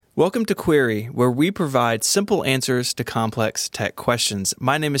Welcome to Query, where we provide simple answers to complex tech questions.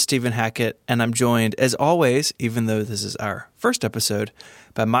 My name is Stephen Hackett, and I'm joined, as always, even though this is our first episode,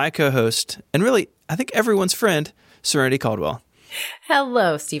 by my co-host, and really, I think everyone's friend, Serenity Caldwell.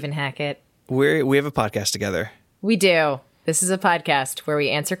 Hello, Stephen Hackett. We have a podcast together. We do. This is a podcast where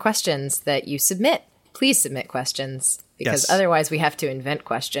we answer questions that you submit. Please submit questions, because otherwise we have to invent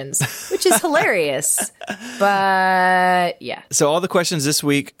questions, which is hilarious. But yeah. So all the questions this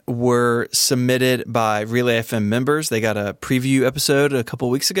week were submitted by Relay FM members. They got a preview episode a couple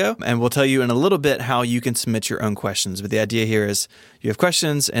weeks ago, and we'll tell you in a little bit how you can submit your own questions. But the idea here is you have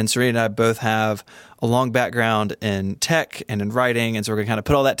questions, and Serena and I both have a long background in tech and in writing, and so we're going to kind of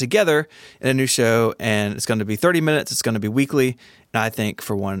put all that together in a new show, and it's going to be 30 minutes. It's going to be weekly, and I think,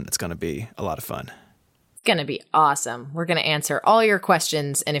 for one, it's going to be a lot of fun. Going to be awesome. We're going to answer all your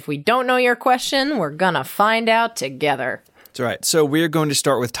questions, and if we don't know your question, we're going to find out together. That's right. So we're going to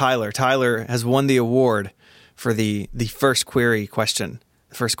start with Tyler. Tyler has won the award for the first query question.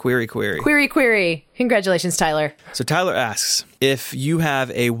 The first query. Query. Congratulations, Tyler. So Tyler asks, if you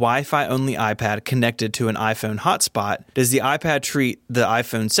have a Wi-Fi only iPad connected to an iPhone hotspot, does the iPad treat the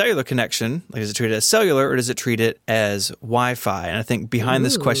iPhone cellular connection, like does it treat it as cellular, or does it treat it as Wi-Fi? And I think behind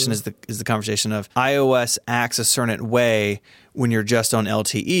this question is the conversation of iOS acts a certain way when you're just on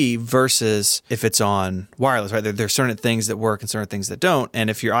LTE versus if it's on wireless, right? There's certain things that work and certain things that don't. And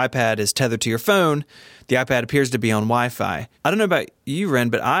if your iPad is tethered to your phone, the iPad appears to be on Wi-Fi. I don't know about you, Ren,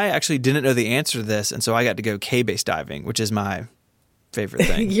 but I actually didn't know the answer to this, and so I got to go K-base diving, which is my favorite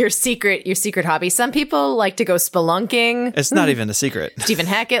thing. Your secret hobby. Some people like to go spelunking. It's not even a secret. Stephen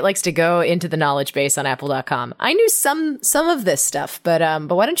Hackett likes to go into the knowledge base on Apple.com. I knew some of this stuff, but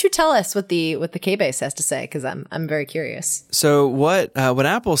why don't you tell us what the K-base has to say? Because I'm very curious. So what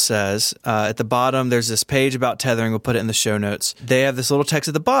Apple says at the bottom, there's this page about tethering. We'll put it in the show notes. They have this little text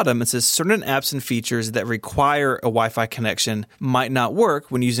at the bottom. It says certain apps and features that require a Wi-Fi connection might not work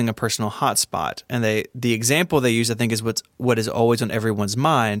when using a personal hotspot. And the example they use, I think, is what is always on everyone's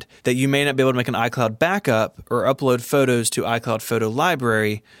mind, that you may not be able to make an iCloud backup or upload photos to iCloud Photo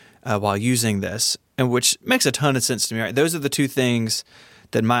Library while using this, and which makes a ton of sense to me, right? Those are the two things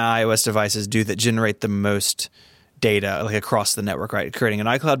that my iOS devices do that generate the most data, like across the network, right? Creating an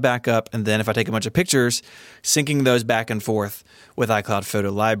iCloud backup, and then if I take a bunch of pictures, syncing those back and forth with iCloud Photo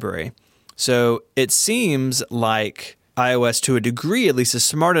Library. So it seems like iOS, to a degree at least, is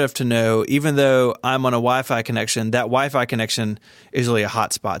smart enough to know, even though I'm on a Wi-Fi connection, that Wi-Fi connection is really a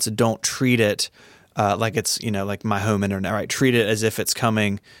hotspot. So don't treat it like it's, like my home internet, right? Treat it as if it's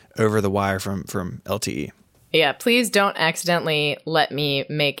coming over the wire from LTE. Yeah, please don't accidentally let me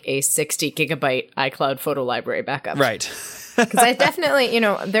make a 60 gigabyte iCloud Photo Library backup. Right. Because I definitely,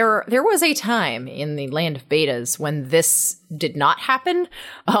 there was a time in the land of betas when this did not happen,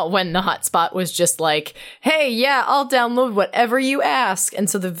 when the hotspot was just like, hey, yeah, I'll download whatever you ask. And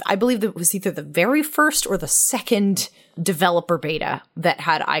so I believe that it was either the very first or the second developer beta that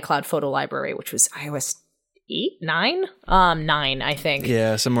had iCloud Photo Library, which was iOS 9, I think.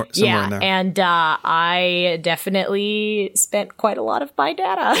 Yeah, somewhere in there. And I definitely spent quite a lot of my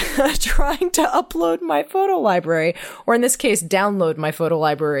data trying to upload my photo library, or in this case, download my photo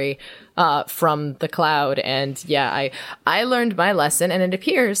library from the cloud. And yeah, I learned my lesson, and it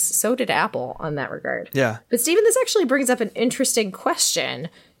appears so did Apple on that regard. Yeah. But Stephen, this actually brings up an interesting question,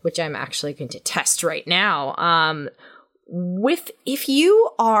 which I'm actually going to test right now. If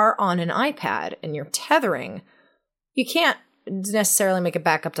you are on an iPad and you're tethering, you can't necessarily make a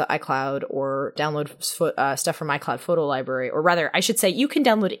backup to iCloud or download stuff from iCloud Photo Library, or rather, I should say, you can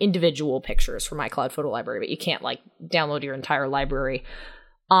download individual pictures from iCloud Photo Library, but you can't download your entire library.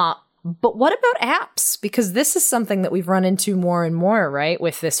 But what about apps? Because this is something that we've run into more and more, right?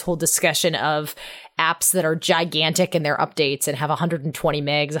 With this whole discussion of apps that are gigantic in their updates and have 120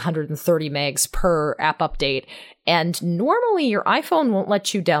 megs, 130 megs per app update. And normally your iPhone won't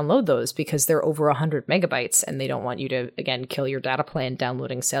let you download those because they're over 100 megabytes and they don't want you to, again, kill your data plan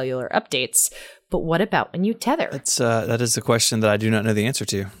downloading cellular updates. But what about when you tether? That is the question that I do not know the answer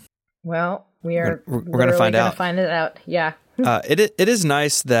to. Well, we're going to find out. Find it out. Yeah. It is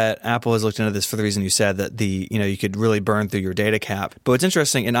nice that Apple has looked into this for the reason you said, that you could really burn through your data cap. But what's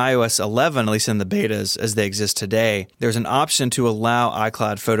interesting, in iOS 11, at least in the betas as they exist today, there's an option to allow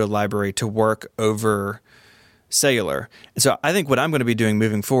iCloud Photo Library to work over cellular. And so I think what I'm going to be doing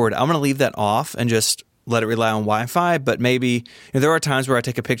moving forward, I'm going to leave that off and just let it rely on Wi-Fi. But maybe there are times where I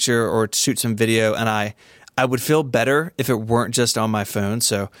take a picture or shoot some video, and I would feel better if it weren't just on my phone.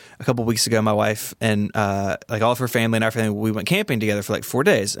 So a couple of weeks ago, my wife and all of her family and our family, we went camping together for 4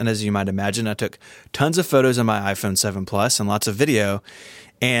 days. And as you might imagine, I took tons of photos on my iPhone 7 Plus and lots of video.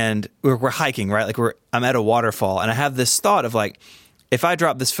 and we're hiking, right? Like I'm at a waterfall, and I have this thought of like, if I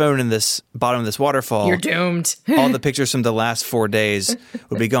drop this phone in this bottom of this waterfall, you're doomed. all the pictures from the last 4 days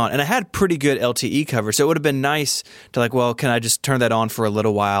would be gone. And I had pretty good LTE coverage, so it would have been nice to like, well, can I just turn that on for a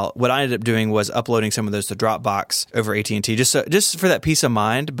little while? What I ended up doing was uploading some of those to Dropbox over AT&T, just for that peace of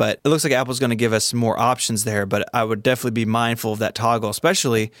mind. But it looks like Apple's going to give us more options there. But I would definitely be mindful of that toggle,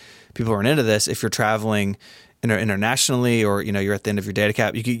 especially people who aren't into this. If you're traveling internationally, or you're at the end of your data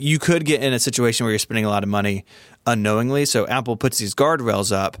cap, you could get in a situation where you're spending a lot of money unknowingly. So Apple puts these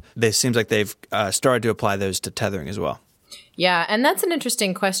guardrails up. It seems like they've started to apply those to tethering as well. Yeah, and that's an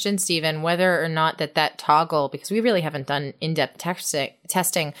interesting question, Stephen, whether or not that toggle, because we really haven't done in-depth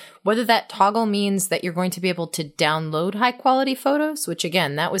testing, whether that toggle means that you're going to be able to download high-quality photos, which,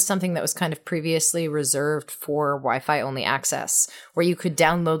 again, that was something that was kind of previously reserved for Wi-Fi only access, where you could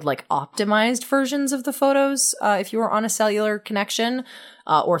download like optimized versions of the photos if you were on a cellular connection.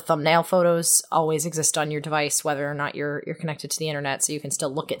 Or thumbnail photos always exist on your device, whether or not you're connected to the internet, so you can still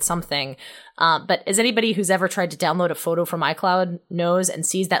look at something. But as anybody who's ever tried to download a photo from iCloud knows and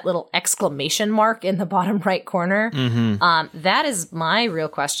sees that little exclamation mark in the bottom right corner, that is my real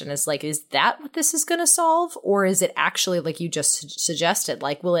question is like, is that what this is going to solve? Or is it actually, like you just suggested,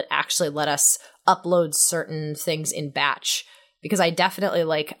 like, will it actually let us upload certain things in batch? Because I definitely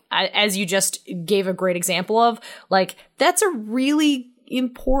as you just gave a great example of, like, that's a really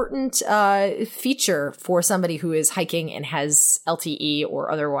important feature for somebody who is hiking and has LTE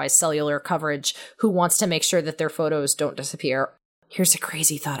or otherwise cellular coverage, who wants to make sure that their photos don't disappear. Here's a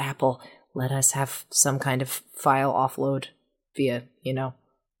crazy thought, Apple. Let us have some kind of file offload via,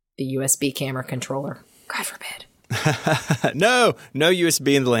 the USB camera controller. God forbid. No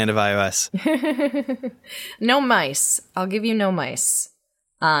USB in the land of iOS. No mice. I'll give you no mice.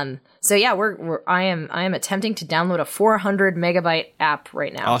 So yeah, I am attempting to download a 400 megabyte app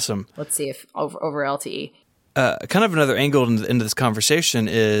right now. Awesome. Let's see if over LTE. Kind of another angle into this conversation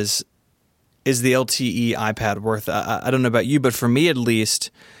is the LTE iPad worth it? I don't know about you, but for me at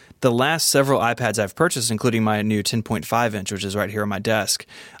least, the last several iPads I've purchased, including my new 10.5 inch, which is right here on my desk,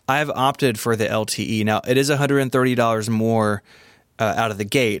 I've opted for the LTE. Now, it is $130 more out of the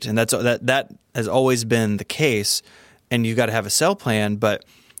gate, and that has always been the case. And you've got to have a cell plan, but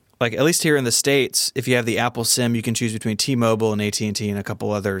like at least here in the States, if you have the Apple SIM, you can choose between T-Mobile and AT&T and a couple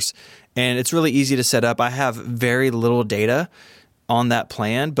others. And it's really easy to set up. I have very little data on that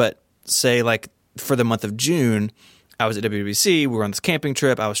plan, but say like for the month of June, I was at WWDC, we were on this camping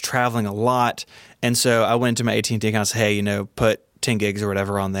trip, I was traveling a lot. And so I went to my AT&T account and said, hey, put 10 gigs or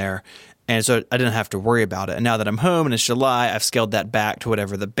whatever on there. And so I didn't have to worry about it. And now that I'm home and it's July, I've scaled that back to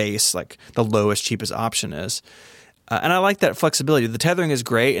whatever the base, like the lowest, cheapest option is. And I like that flexibility. The tethering is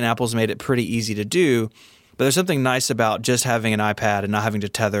great, and Apple's made it pretty easy to do. But there's something nice about just having an iPad and not having to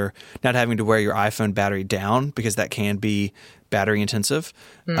tether, not having to wear your iPhone battery down, because that can be battery intensive.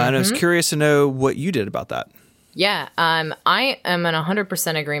 And I was curious to know what you did about that. Yeah, I am in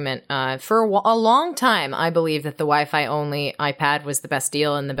 100% agreement. For a long time, I believed that the Wi-Fi only iPad was the best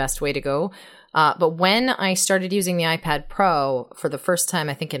deal and the best way to go. But when I started using the iPad Pro for the first time,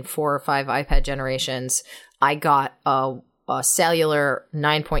 I think in 4 or 5 iPad generations, I got a cellular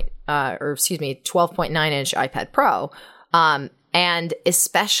 12.9 inch iPad Pro. And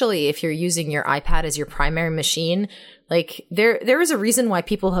especially if you're using your iPad as your primary machine, like there is a reason why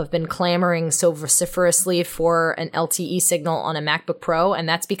people have been clamoring so vociferously for an LTE signal on a MacBook Pro, and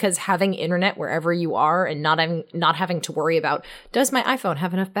that's because having internet wherever you are and not having to worry about, does my iPhone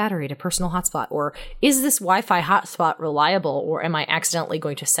have enough battery to personal hotspot, or is this Wi-Fi hotspot reliable, or am I accidentally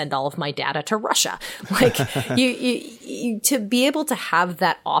going to send all of my data to Russia? Like you to be able to have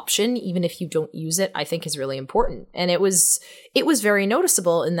that option, even if you don't use it, I think is really important. And it was very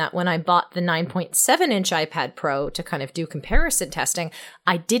noticeable in that when I bought the 9.7 inch iPad Pro to kind of do comparison testing,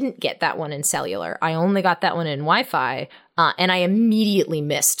 I didn't get that one in cellular. I only got that one in Wi-Fi, and I immediately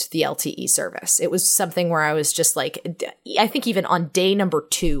missed the LTE service. It was something where I was just like, I think even on day number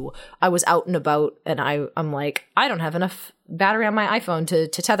 2, I was out and about, and I'm like, I don't have enough battery on my iPhone to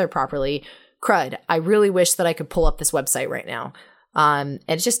tether properly. Crud. I really wish that I could pull up this website right now. And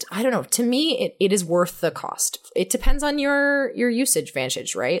it's just, I don't know, to me, it is worth the cost. It depends on your usage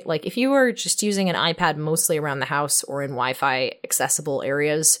vantage, right? Like if you are just using an iPad mostly around the house or in Wi-Fi accessible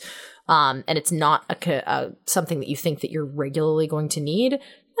areas, and it's not something that you think that you're regularly going to need,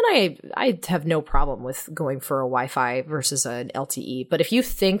 then I have no problem with going for a Wi-Fi versus an LTE. But if you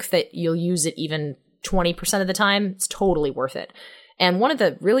think that you'll use it even 20% of the time, it's totally worth it. And one of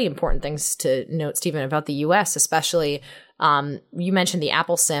the really important things to note, Stephen, about the US especially, you mentioned the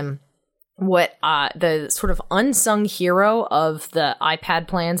Apple SIM. what the sort of unsung hero of the iPad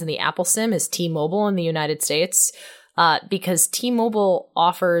plans and the Apple SIM is T-Mobile in the United States. Because T-Mobile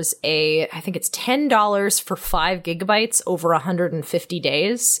offers I think it's $10 for 5 gigabytes over 150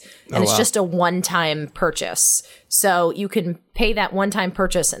 days. And it's just a one-time purchase. So you can pay that one-time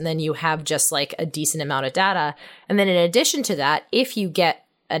purchase and then you have just like a decent amount of data. And then in addition to that, if you get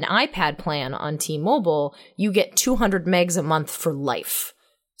an iPad plan on T-Mobile, you get 200 megs a month for life.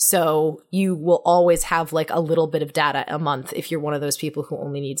 So you will always have like a little bit of data a month if you're one of those people who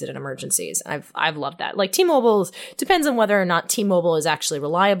only needs it in emergencies. I've loved that. Like T-Mobile depends on whether or not T-Mobile is actually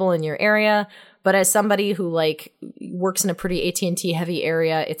reliable in your area. But as somebody who like works in a pretty AT&T heavy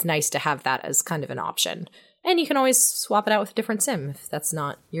area, it's nice to have that as kind of an option. And you can always swap it out with a different SIM if that's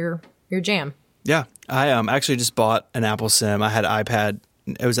not your jam. Yeah, I actually just bought an Apple SIM. I had an iPad.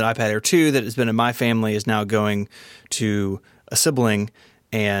 It was an iPad Air 2 that has been in my family, is now going to a sibling.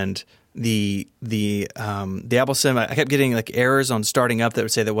 And the Apple SIM, I kept getting like errors on starting up that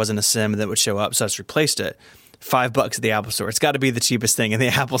would say there wasn't a SIM that would show up, so I just replaced it. $5 at the Apple Store. It's got to be the cheapest thing in the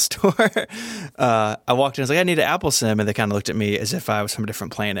Apple Store. I walked in, I was like, I need an Apple SIM, and they kind of looked at me as if I was from a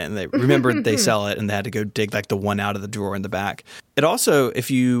different planet, and they remembered they sell it, and they had to go dig like the one out of the drawer in the back. It also,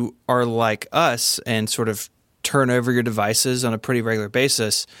 if you are like us and sort of turn over your devices on a pretty regular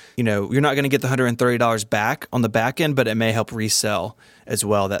basis, you know, you're not going to get the $130 back on the back end, but it may help resell as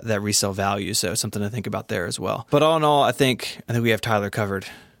well, that resale value. So something to think about there as well. But all in all, I think we have Tyler covered.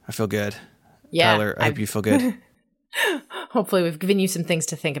 I feel good. Yeah, Tyler, I hope you feel good. Hopefully we've given you some things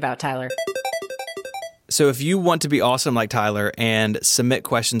to think about, Tyler. So if you want to be awesome like Tyler and submit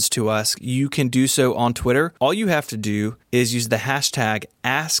questions to us, you can do so on Twitter. All you have to do is use the hashtag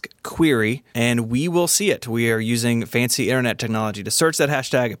AskQuery, and we will see it. We are using fancy internet technology to search that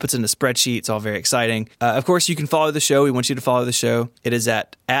hashtag. It puts it in a spreadsheet. It's all very exciting. Of course, you can follow the show. We want you to follow the show. It is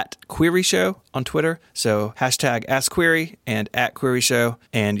at Query Show on Twitter. So hashtag AskQuery and @QueryShow,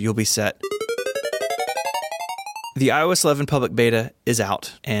 and you'll be set. The iOS 11 public beta is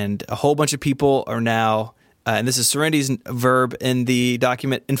out, and a whole bunch of people are now, and this is Serendi's verb in the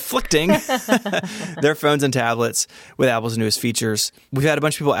document, inflicting their phones and tablets with Apple's newest features. We've had a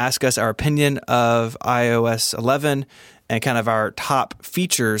bunch of people ask us our opinion of iOS 11 and kind of our top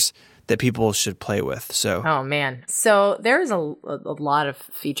features that people should play with. So, oh man, so there's a lot of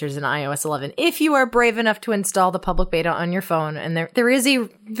features in iOS 11 if you are brave enough to install the public beta on your phone. And there is a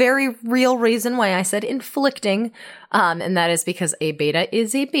very real reason why I said inflicting, and that is because a beta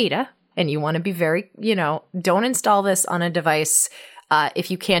is a beta, and you want to be very, don't install this on a device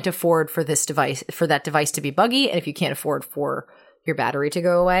if you can't afford for that device to be buggy, and if you can't afford for your battery to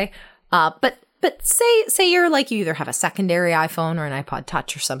go away. But say you're like, you either have a secondary iPhone or an iPod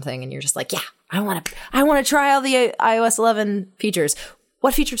Touch or something, and you're just like, yeah, I want to try all the iOS 11 features.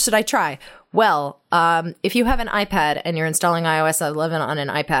 What features should I try? Well, if you have an iPad and you're installing iOS 11 on an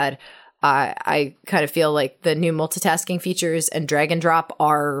iPad, I kind of feel like the new multitasking features and drag and drop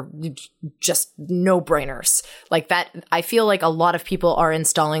are just no-brainers. Like that, I feel like a lot of people are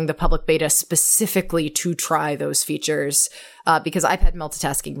installing the public beta specifically to try those features, because iPad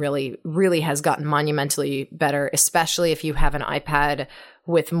multitasking really, really has gotten monumentally better, especially if you have an iPad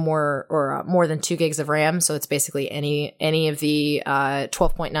with more than 2 gigs of RAM. So it's basically any of the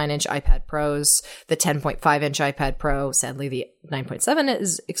 12.9-inch iPad Pros, the 10.5-inch iPad Pro. Sadly, the 9.7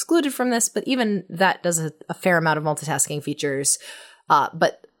 is excluded from this, but even that does a fair amount of multitasking features.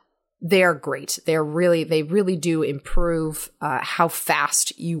 But they are great. They really do improve how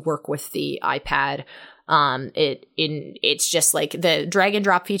fast you work with the iPad. It's just like the drag and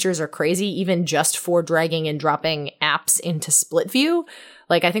drop features are crazy, even just for dragging and dropping apps into split view.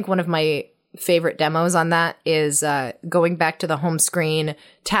 Like, I think one of my favorite demos on that is going back to the home screen,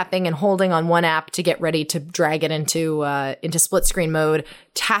 tapping and holding on one app to get ready to drag it into split screen mode,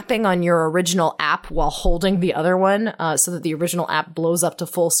 tapping on your original app while holding the other one so that the original app blows up to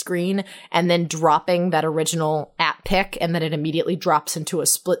full screen, and then dropping that original app pick, and then it immediately drops into a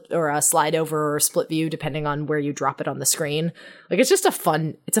split or a slide over or a split view depending on where you drop it on the screen. Like, it's just a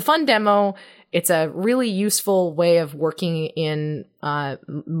fun demo. It's a really useful way of working in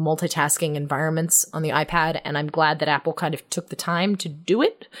multitasking environments on the iPad, and I'm glad that Apple kind of took the time to do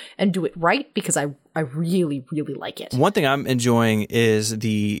it and do it right, because I really, really like it. One thing I'm enjoying is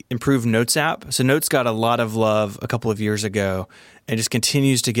the improved Notes app. So Notes got a lot of love a couple of years ago and just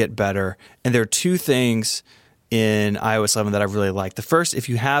continues to get better. And there are two things in iOS 11 that I really like. The first, if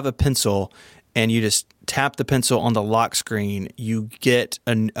you have a pencil and you just tap the pencil on the lock screen, you get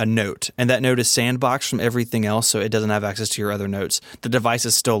a note. And that note is sandboxed from everything else, so it doesn't have access to your other notes. The device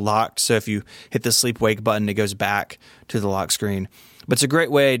is still locked, so if you hit the sleep wake button, it goes back to the lock screen. But it's a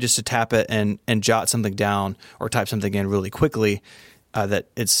great way just to tap it and jot something down or type something in really quickly. That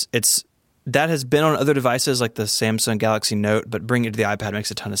has been on other devices like the Samsung Galaxy Note, but bringing it to the iPad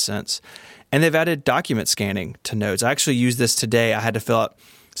makes a ton of sense. And they've added document scanning to Notes. I actually used this today. I had to fill out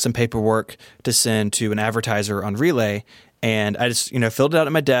some paperwork to send to an advertiser on Relay, and I just filled it out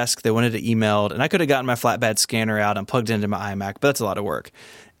at my desk. They wanted it emailed, and I could have gotten my flatbed scanner out and plugged it into my iMac, but that's a lot of work.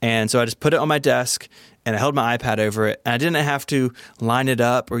 And so I just put it on my desk, and I held my iPad over it, and I didn't have to line it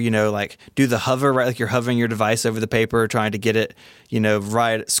up or, like do the hover, right? Like you're hovering your device over the paper, trying to get it,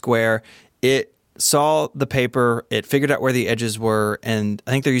 right square. It saw the paper, it figured out where the edges were, and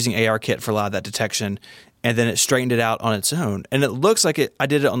I think they're using ARKit for a lot of that detection, and then it straightened it out on its own. And it looks like I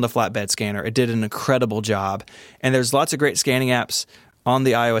did it on the flatbed scanner. It did an incredible job. And there's lots of great scanning apps on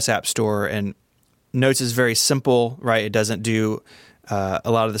the iOS App Store, and Notes is very simple, right? It doesn't do a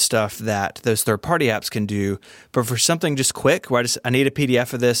lot of the stuff that those third-party apps can do. But for something just quick, where I need a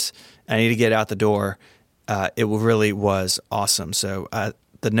PDF of this, I need to get it out the door, it really was awesome. So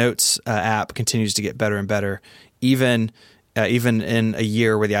the Notes app continues to get better and better. Even in a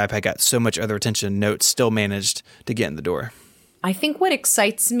year where the iPad got so much other attention, Notes still managed to get in the door. I think what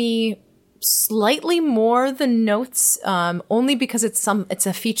excites me slightly more than Notes, only because it's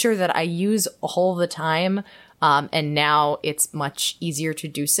a feature that I use all the time, and now it's much easier to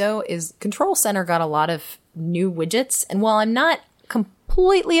do so, is Control Center got a lot of new widgets. And while I'm not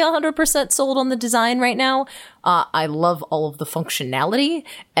completely 100% sold on the design right now, I love all of the functionality.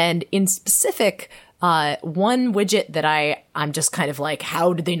 And in specific, one widget that I'm just kind of like,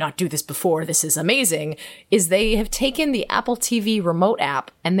 how did they not do this before? This is amazing. Is they have taken the Apple TV remote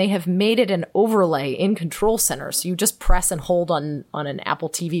app and they have made it an overlay in Control Center. So you just press and hold on an Apple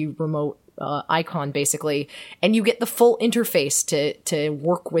TV remote icon basically, and you get the full interface to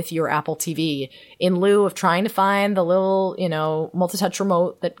work with your Apple TV in lieu of trying to find the little, multi-touch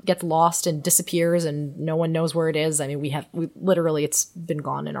remote that gets lost and disappears and no one knows where it is. I mean, we literally, it's been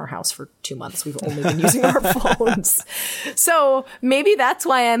gone in our house for 2 months. We've only been using our phones. So maybe that's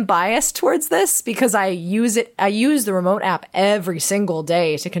why I'm biased towards this, because I use the remote app every single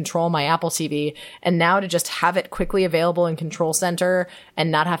day to control my Apple TV, and now to just have it quickly available in Control Center and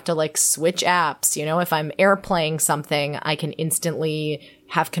not have to switch apps. If I'm AirPlaying something, I can instantly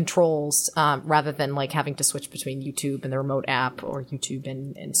have controls rather than having to switch between YouTube and the remote app or YouTube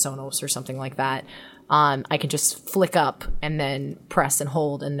and Sonos or something like that. I can just flick up and then press and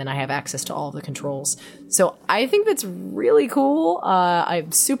hold, and then I have access to all the controls. So I think that's really cool.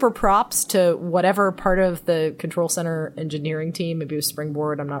 I'm super props to whatever part of the Control Center engineering team, maybe it was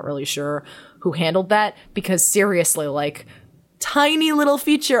Springboard, I'm not really sure, who handled that, because seriously, tiny little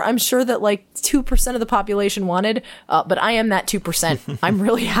feature I'm sure that 2% of the population wanted, but I am that 2%. I'm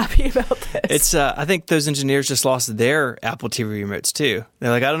really happy about this. It's I think those engineers just lost their Apple TV remotes too. They're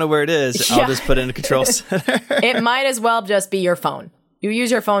like, I don't know where it is. Yeah. I'll just put it in a Control Center. It might as well just be your phone. You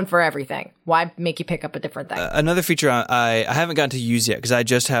use your phone for everything. Why make you pick up a different thing? Another feature I haven't gotten to use yet, because I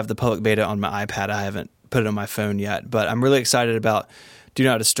just have the public beta on my iPad. I haven't put it on my phone yet, but I'm really excited about Do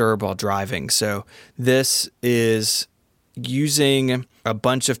Not Disturb while driving. So this is using a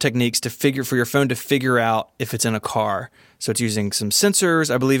bunch of techniques for your phone to figure out if it's in a car. So it's using some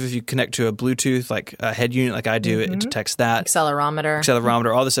sensors. I believe if you connect to a Bluetooth, like a head unit like I do, it detects that.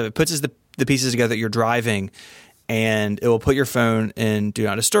 Accelerometer, all this stuff. It puts the pieces together that you're driving, and it will put your phone in Do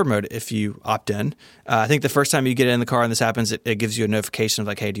Not Disturb mode if you opt in. I think the first time you get in the car and this happens, it gives you a notification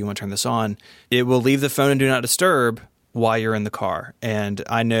of hey, do you want to turn this on? It will leave the phone in Do Not Disturb while you're in the car. And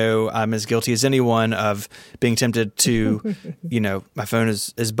I know I'm as guilty as anyone of being tempted to, my phone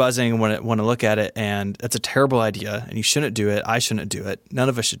is buzzing when I want to look at it, and that's a terrible idea, and you shouldn't do it. I shouldn't do it. None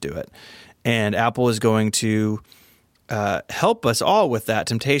of us should do it. And Apple is going to help us all with that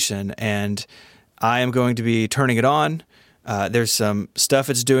temptation, and I am going to be turning it on. There's some stuff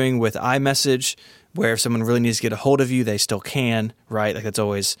it's doing with iMessage, where if someone really needs to get a hold of you, they still can, right? That's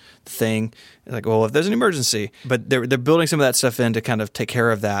always the thing. If there's an emergency. But they're building some of that stuff in to kind of take care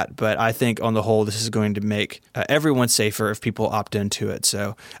of that. But I think on the whole, this is going to make everyone safer if people opt into it.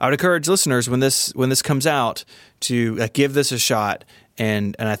 So I would encourage listeners when this comes out to give this a shot,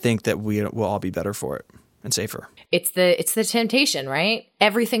 and I think that we will all be better for it and safer. It's the temptation, right?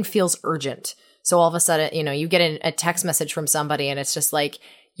 Everything feels urgent. So all of a sudden, you get a text message from somebody, and it's just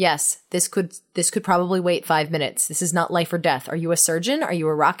yes, this could probably wait 5 minutes. This is not life or death. Are you a surgeon? Are you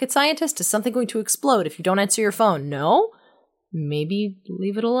a rocket scientist? Is something going to explode if you don't answer your phone? No? Maybe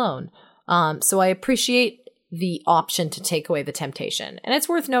leave it alone. So I appreciate the option to take away the temptation. And it's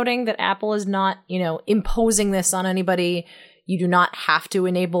worth noting that Apple is not, imposing this on anybody. You do not have to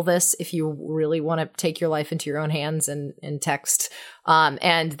enable this if you really want to take your life into your own hands and text.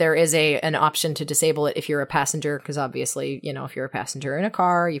 And there is an option to disable it if you're a passenger, because obviously, if you're a passenger in a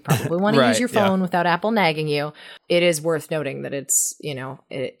car, you probably want to use your phone without Apple nagging you. It is worth noting that it's,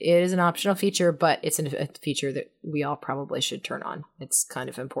 it is an optional feature, but it's a feature that we all probably should turn on. It's kind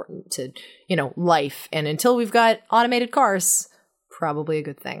of important to, life. And until we've got automated cars, probably a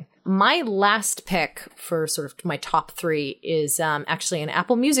good thing. My last pick for sort of my top 3 is actually an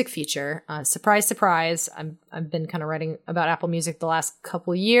Apple Music feature. Surprise, surprise. I've been kind of writing about Apple Music the last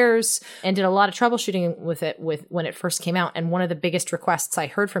couple years and did a lot of troubleshooting with it when it first came out. And one of the biggest requests I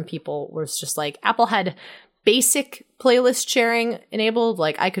heard from people was just like, Apple had basic playlist sharing enabled.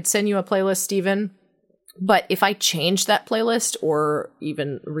 Like, I could send you a playlist, Steven, but if I changed that playlist or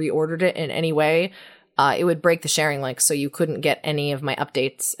even reordered it in any way, it would break the sharing link, so you couldn't get any of my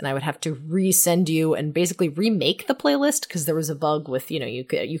updates, and I would have to resend you and basically remake the playlist because there was a bug with, you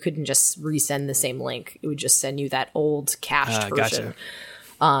couldn't just resend the same link. It would just send you that old cached version.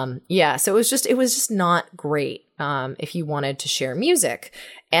 Gotcha. So it was just not great if you wanted to share music.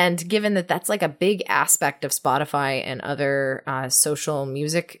 And given that that's like a big aspect of Spotify and other social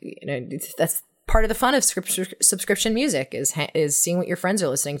music, that's part of the fun of subscription music is seeing what your friends are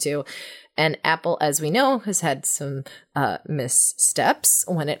listening to. And Apple, as we know, has had some missteps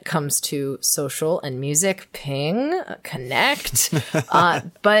when it comes to social and music ping, connect.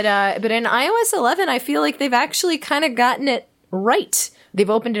 But in iOS 11, I feel like they've actually kind of gotten it right. They've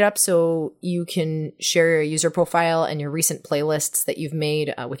opened it up so you can share your user profile and your recent playlists that you've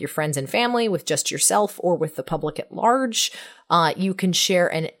made with your friends and family, with just yourself, or with the public at large. You can share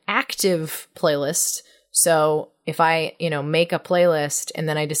an active playlist. So if I, make a playlist and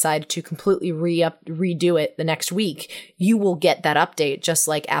then I decide to completely redo it the next week, you will get that update, just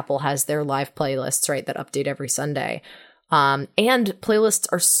like Apple has their live playlists, right? That update every Sunday. And playlists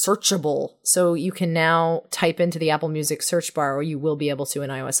are searchable. So you can now type into the Apple Music search bar, or you will be able to in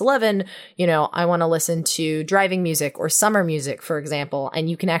iOS 11, I want to listen to driving music or summer music, for example, and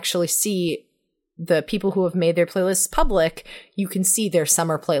you can actually see the people who have made their playlists public. You can see their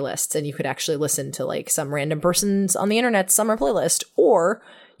summer playlists, and you could actually listen to like some random person's on the internet's summer playlist, or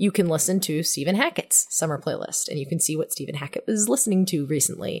you can listen to Stephen Hackett's summer playlist, and you can see what Stephen Hackett was listening to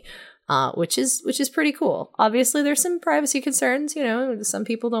recently, which is pretty cool. Obviously, there's some privacy concerns. Some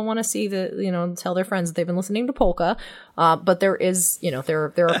people don't want to see tell their friends that they've been listening to polka, but there is,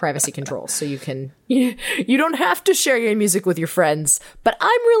 there are privacy controls, so you don't have to share your music with your friends. But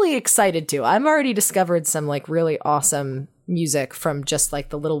I'm really excited to. I've already discovered some like really awesome music from just like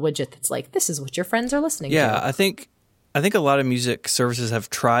the little widget that's like, this is what your friends are listening to. Yeah, I think a lot of music services have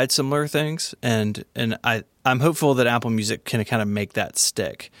tried similar things, and I'm hopeful that Apple Music can kind of make that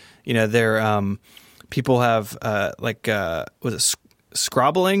stick. People have was it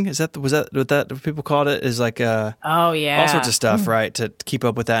scrobbling? Was that what people called it? Is like oh yeah, all sorts of stuff, right? To keep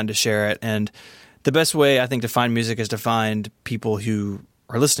up with that and to share it. And the best way I think to find music is to find people who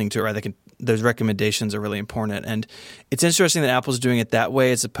are listening to it, right? Those recommendations are really important. And it's interesting that Apple's doing it that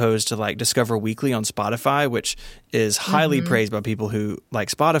way as opposed to like Discover Weekly on Spotify, which is highly praised by people who like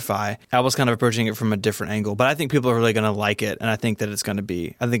Spotify. Apple's kind of approaching it from a different angle, but I think people are really going to like it. And I think that it's going to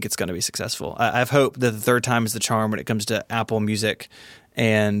be successful. I have hope that the third time is the charm when it comes to Apple Music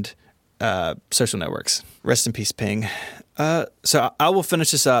and social networks. Rest in peace, Ping. So I will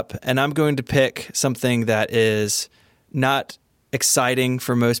finish this up, and I'm going to pick something that is not exciting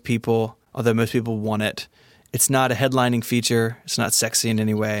for most people, although most people want it. It's not a headlining feature. It's not sexy in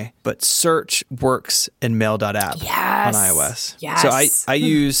any way, but search works in mail.app on iOS. Yes.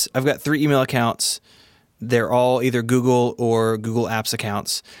 So I've got 3 email accounts. They're all either Google or Google Apps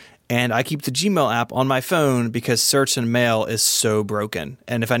accounts. And I keep the Gmail app on my phone because search and mail is so broken.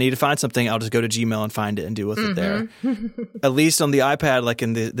 And if I need to find something, I'll just go to Gmail and find it and deal with it there. At least on the iPad, like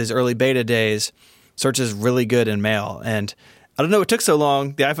in these early beta days, search is really good in mail. And I don't know, it took so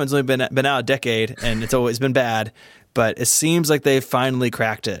long. The iPhone's only been out a decade, and it's always been bad. But it seems like they've finally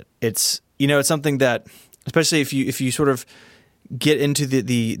cracked it. It's it's something that, especially if you sort of get into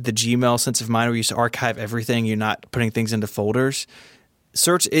the Gmail sense of mind where you used to archive everything, you're not putting things into folders.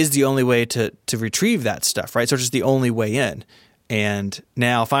 Search is the only way to retrieve that stuff, right? Search is the only way in. And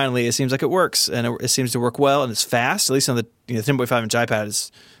now, finally, it seems like it works, and it seems to work well, and it's fast. At least on the 10.5-inch iPad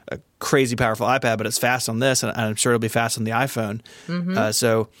is a crazy powerful iPad, but it's fast on this, and I'm sure it'll be fast on the iPhone.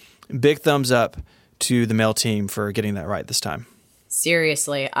 So big thumbs up to the Mail team for getting that right this time.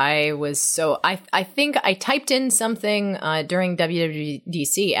 Seriously, I think I typed in something during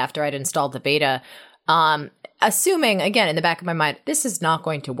WWDC after I'd installed the beta, assuming, again, in the back of my mind, this is not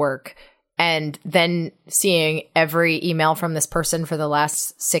going to work. And then seeing every email from this person for the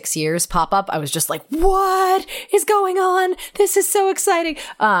last 6 years pop up, I was just like, what is going on? This is so exciting.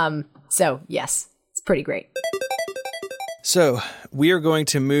 So yes, it's pretty great. So we are going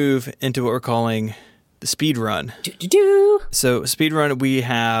to move into what we're calling the speed run. So speed run, we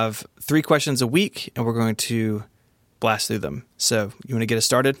have 3 questions a week, and we're going to blast through them. So you want to get us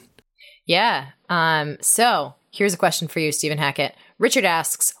started? Yeah. So here's a question for you, Stephen Hackett. Richard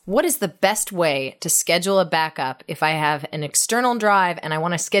asks, what is the best way to schedule a backup if I have an external drive and I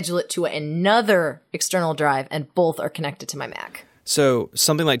want to schedule it to another external drive and both are connected to my Mac? So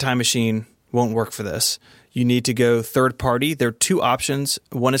something like Time Machine won't work for this. You need to go third party. There are 2 options.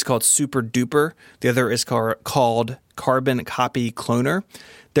 One is called Super Duper. The other is called Carbon Copy Cloner.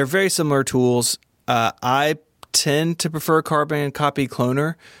 They're very similar tools. I tend to prefer Carbon Copy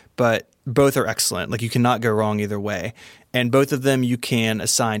Cloner, but both are excellent. Like, you cannot go wrong either way. And both of them you can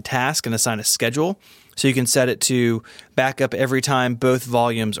assign tasks and assign a schedule. So you can set it to back up every time both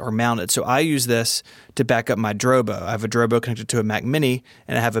volumes are mounted. So I use this to back up my Drobo. I have a Drobo connected to a Mac Mini,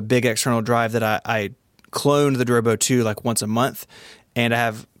 and I have a big external drive that I clone the Drobo to like once a month. And I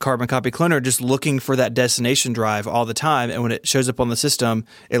have Carbon Copy Cloner just looking for that destination drive all the time. And when it shows up on the system,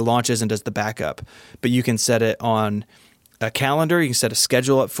 it launches and does the backup. But you can set it on a calendar. You can set a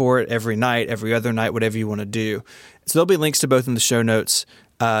schedule up for it every night, every other night, whatever you want to do. So there'll be links to both in the show notes.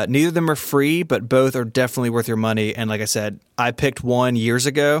 Neither of them are free, but both are definitely worth your money. And like I said, I picked one years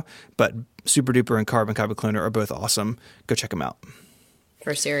ago, but Super Duper and Carbon Copy Cloner are both awesome. Go check them out.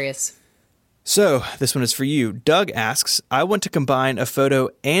 For serious. So this one is for you. Doug asks, I want to combine a photo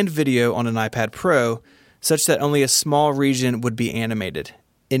and video on an iPad Pro such that only a small region would be animated.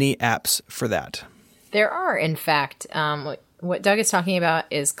 Any apps for that? There are, in fact. What Doug is talking about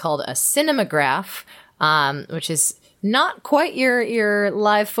is called a Cinemagraph, which is not quite your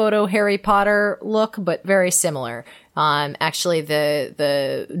live photo Harry Potter look, but very similar. Actually, the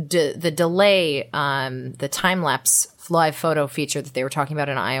delay, the time lapse live photo feature that they were talking about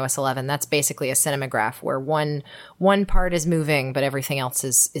in iOS 11, that's basically a Cinemagraph where one part is moving, but everything else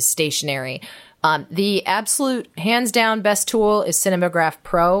is stationary. The absolute hands down best tool is Cinemagraph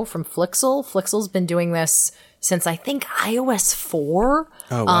Pro from Flixel. Flixel's been doing this since I think iOS 4.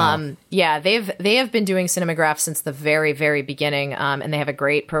 Oh, wow. Yeah, they have been doing Cinemagraph since the very, very beginning. And they have a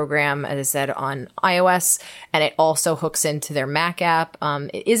great program, as I said, on iOS, and it also hooks into their Mac app.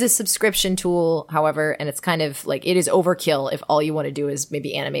 It is a subscription tool, however, and it's kind of like, it is overkill if all you want to do is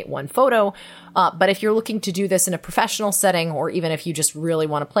maybe animate one photo. But if you're looking to do this in a professional setting, or even if you just really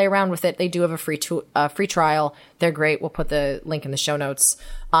want to play around with it, they do have a free trial. They're great. We'll put the link in the show notes.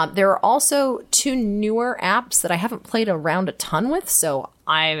 There are also 2 newer apps that I haven't played around a ton with, so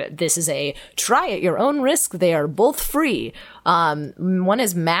this is a try at your own risk. They are both free. One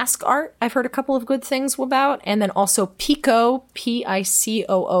is Mask Art, I've heard a couple of good things about, and then also Pico,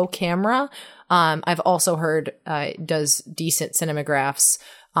 Picoo camera. I've also heard does decent cinemagraphs.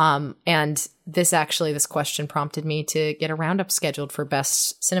 And this question prompted me to get a roundup scheduled for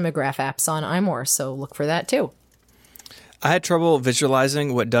best Cinemagraph apps on iMore, so look for that too. I had trouble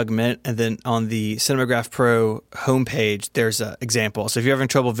visualizing what Doug meant, and then on the Cinemagraph Pro homepage, there's an example. So if you're having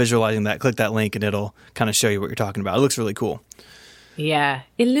trouble visualizing that, click that link and it'll kind of show you what you're talking about. It looks really cool. Yeah,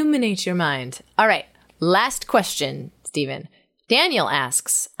 illuminate your mind. All right, last question, Stephen. Daniel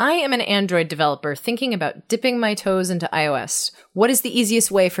asks, I am an Android developer thinking about dipping my toes into iOS. What is the easiest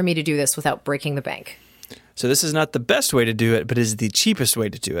way for me to do this without breaking the bank? So this is not the best way to do it, but is the cheapest way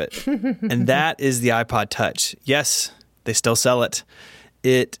to do it. And that is the iPod Touch. Yes, they still sell it.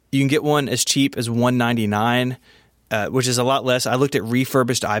 You can get one as cheap as $199, which is a lot less. I looked at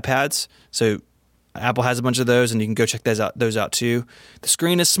refurbished iPads. So Apple has a bunch of those, and you can go check those out too. The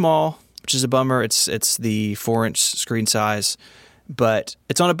screen is small, which is a bummer. It's the 4-inch screen size, but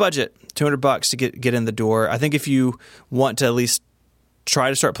it's on a budget, $200 to get in the door. I think if you want to at least try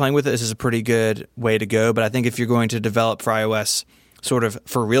to start playing with it, this is a pretty good way to go. But I think if you're going to develop for iOS sort of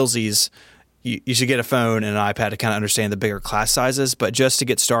for realsies, you should get a phone and an iPad to kind of understand the bigger class sizes. But just to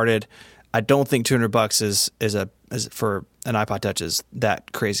get started, I don't think $200 is for an iPod Touch is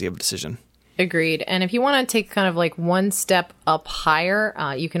that crazy of a decision. Agreed. And if you want to take kind of like one step up higher,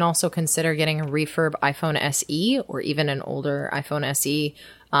 you can also consider getting a refurb iPhone SE or even an older iPhone SE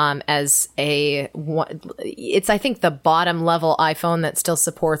as it's, I think, the bottom level iPhone that still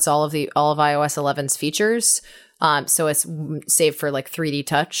supports all of iOS 11's features. So it's saved for like 3D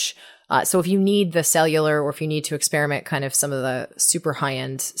touch. So if you need the cellular or if you need to experiment kind of some of the super high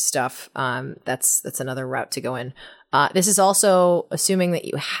end stuff, that's another route to go in. This is also assuming that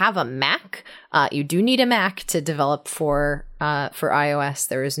you have a Mac. You do need a Mac to develop for iOS.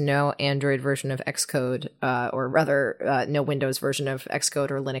 There is no Android version of Xcode, or rather, no Windows version of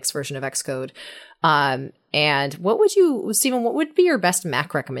Xcode or Linux version of Xcode. And Stephen, what would be your best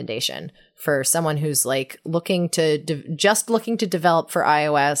Mac recommendation for someone who's like looking to develop for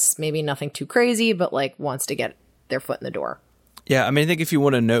iOS? Maybe nothing too crazy, but like wants to get their foot in the door. Yeah, I mean, I think if you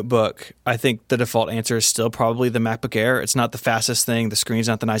want a notebook, I think the default answer is still probably the MacBook Air. It's not the fastest thing. The screen's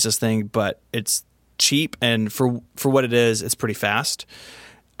not the nicest thing, but it's cheap. And for what it is, it's pretty fast.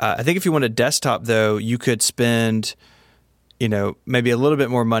 I think if you want a desktop, though, you could spend, maybe a little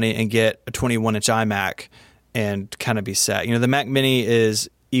bit more money and get a 21-inch iMac and kind of be set. The Mac Mini is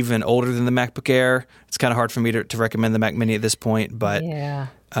even older than the MacBook Air. It's kind of hard for me to recommend the Mac Mini at this point, but yeah.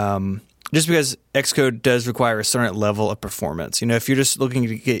 Just because Xcode does require a certain level of performance. If you're just looking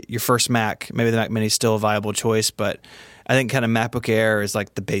to get your first Mac, maybe the Mac Mini is still a viable choice, but I think kind of MacBook Air is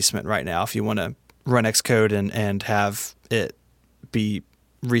like the basement right now if you want to run Xcode and have it be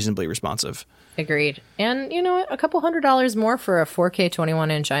reasonably responsive. Agreed. And you know what? A couple $100 more for a 4K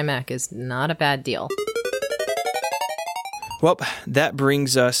 21-inch iMac is not a bad deal. Well, that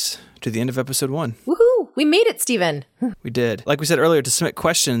brings us to the end of episode 1. Woohoo! We made it, Stephen. We did. Like we said earlier, to submit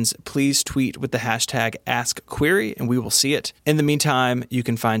questions, please tweet with the hashtag AskQuery, and we will see it. In the meantime, you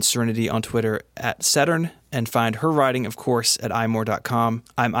can find Serenity on Twitter at Saturn, and find her writing, of course, at imore.com.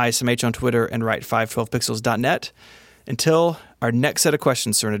 I'm ISMH on Twitter and write 512pixels.net. Until our next set of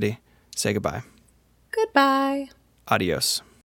questions, Serenity, say goodbye. Goodbye. Adios.